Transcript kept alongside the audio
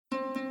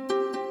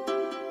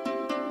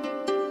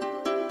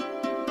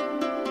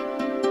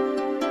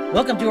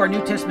Welcome to our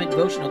New Testament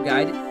devotional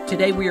guide.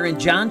 Today we are in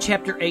John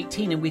chapter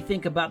 18 and we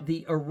think about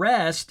the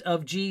arrest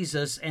of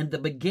Jesus and the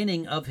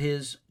beginning of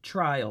his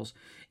trials.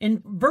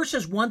 In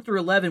verses 1 through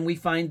 11, we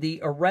find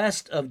the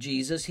arrest of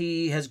Jesus.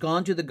 He has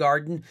gone to the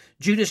garden.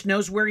 Judas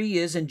knows where he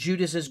is, and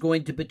Judas is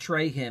going to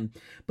betray him.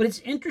 But it's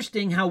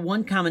interesting how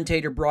one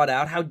commentator brought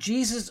out how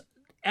Jesus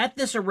at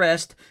this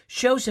arrest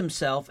shows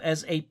himself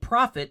as a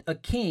prophet, a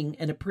king,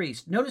 and a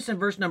priest. Notice in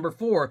verse number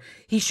 4,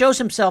 he shows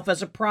himself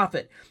as a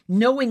prophet,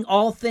 knowing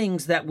all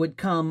things that would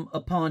come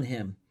upon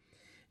him.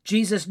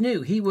 Jesus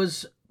knew. He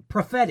was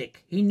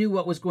prophetic. He knew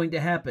what was going to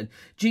happen.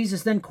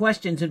 Jesus then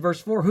questions in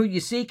verse 4, who are you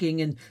seeking?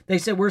 And they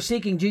said, we're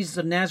seeking Jesus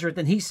of Nazareth.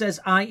 And he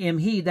says, I am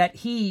he. That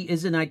he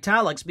is in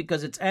italics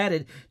because it's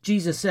added.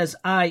 Jesus says,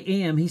 I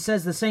am. He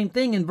says the same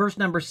thing in verse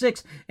number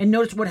 6. And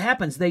notice what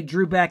happens. They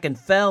drew back and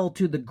fell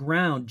to the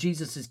ground.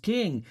 Jesus is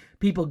king.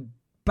 People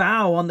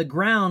bow on the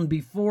ground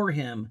before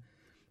him.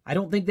 I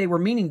don't think they were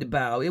meaning to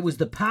bow. It was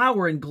the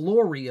power and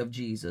glory of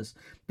Jesus.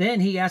 Then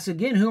he asks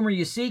again, whom are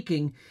you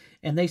seeking?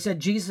 And they said,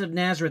 Jesus of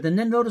Nazareth. And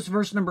then notice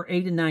verse number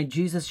 8 and 9.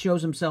 Jesus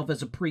shows himself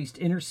as a priest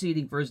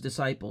interceding for his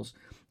disciples.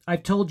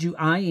 I've told you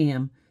I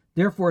am.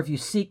 Therefore, if you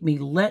seek me,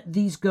 let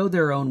these go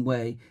their own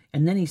way.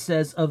 And then he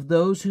says, of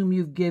those whom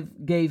you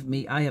gave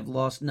me, I have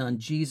lost none.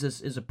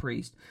 Jesus is a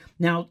priest.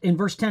 Now, in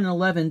verse 10 and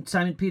 11,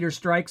 Simon Peter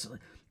strikes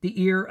the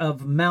ear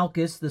of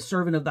Malchus, the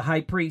servant of the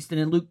high priest.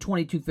 And in Luke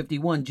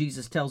 22:51,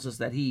 Jesus tells us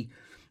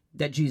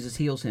that Jesus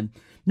heals him.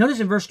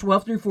 Notice in verse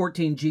 12 through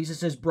 14,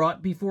 Jesus is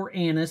brought before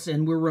Annas,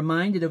 and we're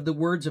reminded of the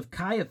words of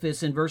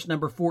Caiaphas in verse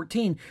number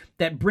 14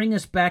 that bring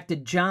us back to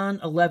John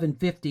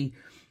 11:50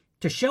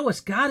 to show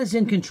us God is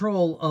in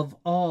control of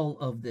all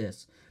of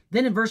this.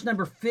 Then in verse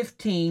number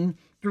 15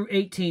 through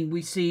 18,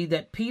 we see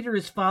that Peter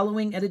is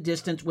following at a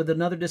distance with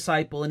another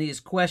disciple, and he is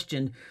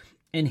questioned.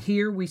 And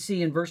here we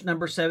see in verse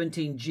number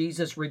 17,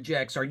 Jesus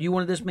rejects, are you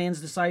one of this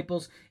man's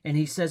disciples? And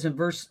he says in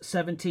verse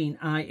 17,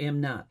 I am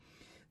not.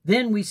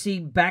 Then we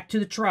see back to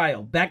the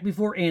trial, back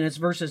before Annas,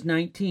 verses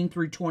 19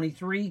 through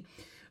 23.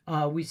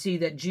 We see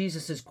that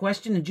Jesus is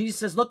questioned, and Jesus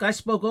says, look, I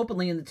spoke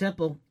openly in the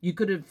temple. You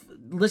could have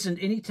listened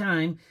any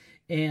time,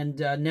 and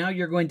now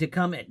you're going to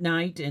come at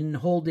night and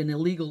hold an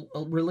illegal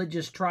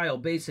religious trial,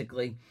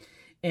 basically.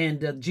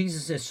 And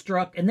Jesus is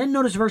struck. And then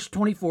notice verse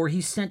 24,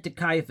 he's sent to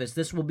Caiaphas.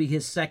 This will be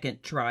his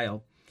second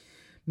trial.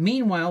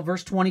 Meanwhile,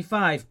 verse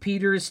 25,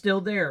 Peter is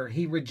still there.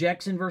 He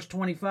rejects in verse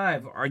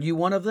 25. Are you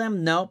one of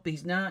them? Nope,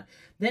 he's not.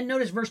 Then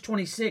notice verse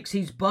 26,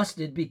 he's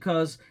busted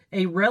because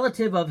a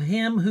relative of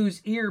him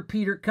whose ear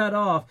Peter cut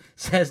off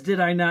says, did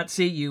I not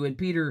see you? And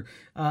Peter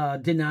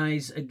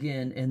denies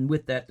again, and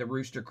with that the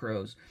rooster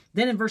crows.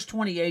 Then in verse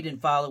 28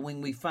 and following,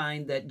 we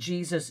find that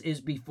Jesus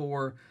is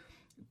before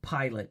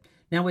Pilate.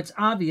 Now it's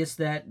obvious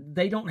that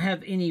they don't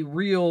have any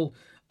real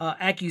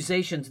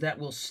accusations that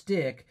will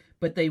stick,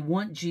 but they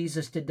want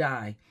Jesus to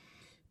die.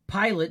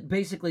 Pilate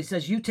basically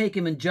says, you take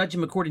him and judge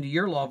him according to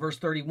your law, verse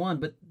 31,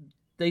 but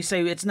they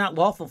say it's not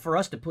lawful for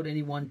us to put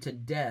anyone to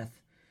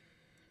death.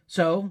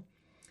 So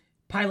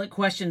Pilate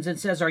questions and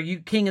says, are you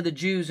king of the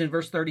Jews in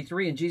verse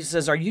 33? And Jesus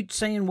says, are you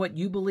saying what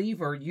you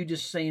believe, or are you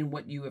just saying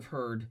what you have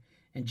heard?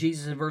 And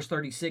Jesus in verse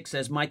 36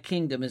 says, my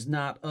kingdom is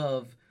not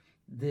of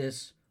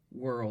this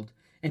world.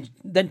 And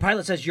then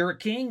Pilate says, you're a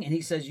king? And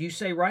he says, you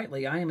say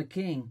rightly, I am a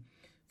king.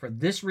 For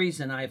this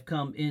reason I have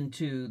come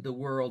into the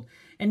world.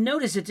 And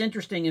notice it's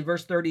interesting in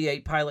verse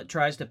 38, Pilate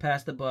tries to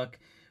pass the buck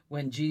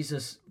when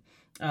Jesus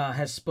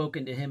has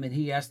spoken to him, and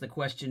he asks the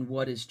question,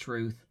 what is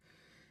truth?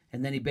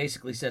 And then he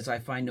basically says, I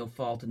find no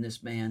fault in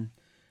this man.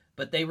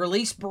 But they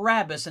release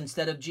Barabbas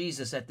instead of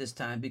Jesus at this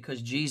time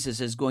because Jesus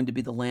is going to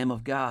be the Lamb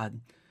of God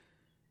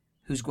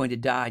who's going to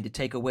die to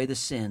take away the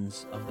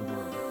sins of the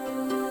world.